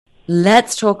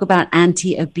Let's talk about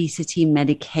anti-obesity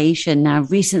medication. Now, a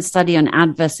recent study on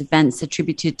adverse events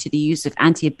attributed to the use of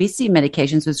anti-obesity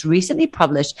medications was recently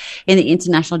published in the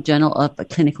International Journal of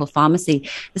Clinical Pharmacy.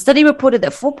 The study reported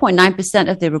that 4.9%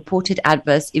 of the reported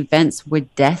adverse events were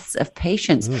deaths of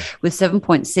patients, with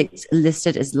 7.6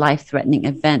 listed as life-threatening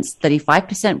events,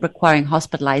 35% requiring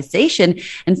hospitalization,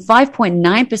 and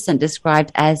 5.9%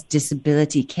 described as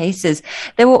disability cases.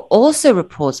 There were also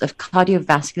reports of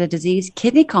cardiovascular disease,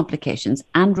 kidney complications,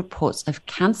 and reports of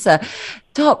cancer.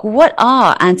 Doc, what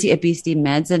are anti-obesity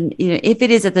meds? And if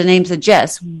it is as the name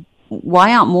suggests,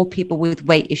 why aren't more people with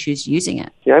weight issues using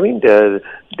it? Yeah, I mean, there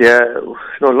a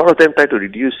lot of them try to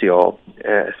reduce your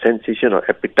sensation or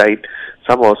appetite.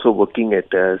 Some are also working at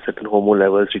certain hormone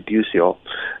levels, reduce your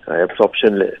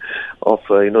absorption of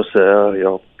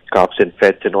your carbs and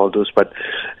fats and all those. But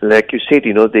like you said,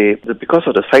 because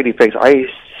of the side effects, I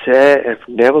have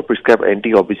never prescribed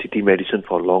anti-obesity medicine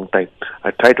for a long time. I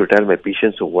try to tell my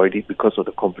patients to avoid it because of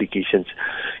the complications.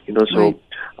 So Right.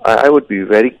 I would be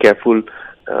very careful.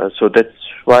 So that's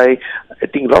why I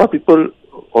think a lot of people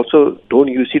also don't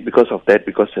use it because of that,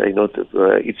 because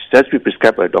it has to be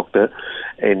prescribed by a doctor,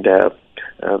 and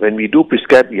when we do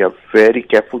prescribe, we are very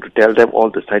careful to tell them all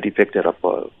the side effects that are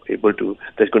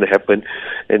that's going to happen,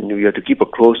 and we have to keep a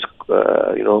close,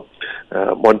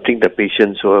 monitoring the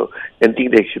patient. So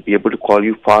anything they should be able to call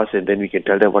you fast, and then we can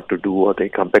tell them what to do, or they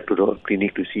come back to the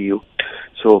clinic to see you.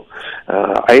 So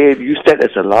I use that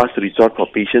as a last resort for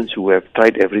patients who have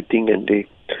tried everything and they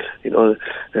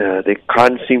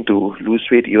can't seem to lose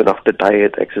weight even after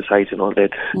diet, exercise, and all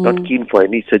that. Not keen for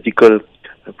any surgical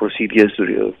procedures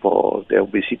for their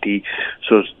obesity.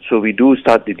 So we do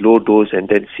start with low dose and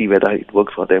then see whether it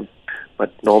works for them.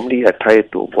 But normally I try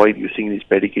to avoid using this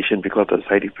medication because of the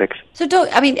side effects. So, Doc,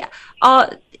 I mean,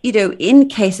 in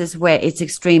cases where it's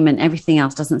extreme and everything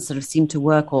else doesn't sort of seem to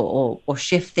work or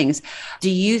shift things,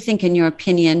 do you think, in your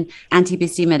opinion,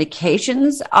 anti-obesity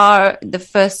medications are the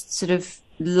first sort of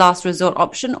last resort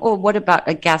option? Or what about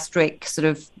a gastric sort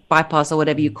of bypass or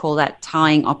whatever you call that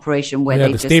tying operation where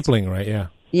they the stapling, right? Yeah.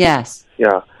 Yes.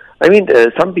 Yeah. I mean,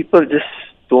 some people just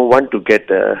don't want to get,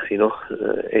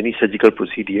 any surgical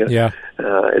procedure. Yeah.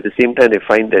 At the same time, they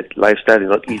find that lifestyle is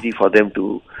not easy for them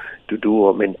to do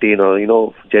or maintain,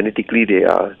 or, genetically they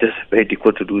are just very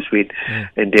difficult to lose weight,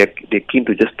 and they're keen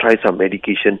to just try some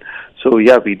medication. So,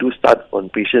 yeah, we do start on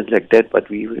patients like that, but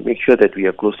we make sure that we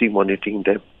are closely monitoring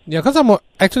them. Yeah, because I'm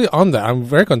actually on that. I'm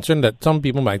very concerned that some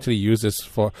people might actually use this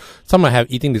some might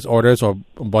have eating disorders or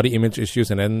body image issues,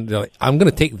 and then they're like, I'm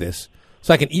going to take this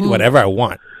so I can eat whatever I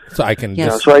want. So I can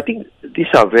So I think these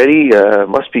are very,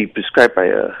 must be prescribed by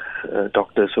a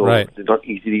doctor, so right. they're not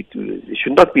easily they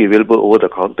should not be available over the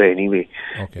counter anyway.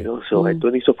 Okay. So I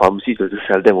don't think so pharmacies will just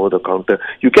sell them over the counter.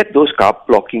 You get those carb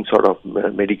blocking sort of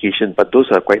medication, but those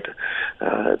are quite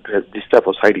this type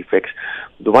of side effects.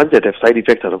 The ones that have side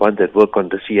effects are the ones that work on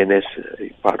the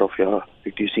CNS part of your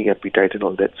reducing appetite and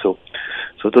all that. So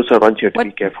those are ones you have to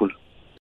be careful.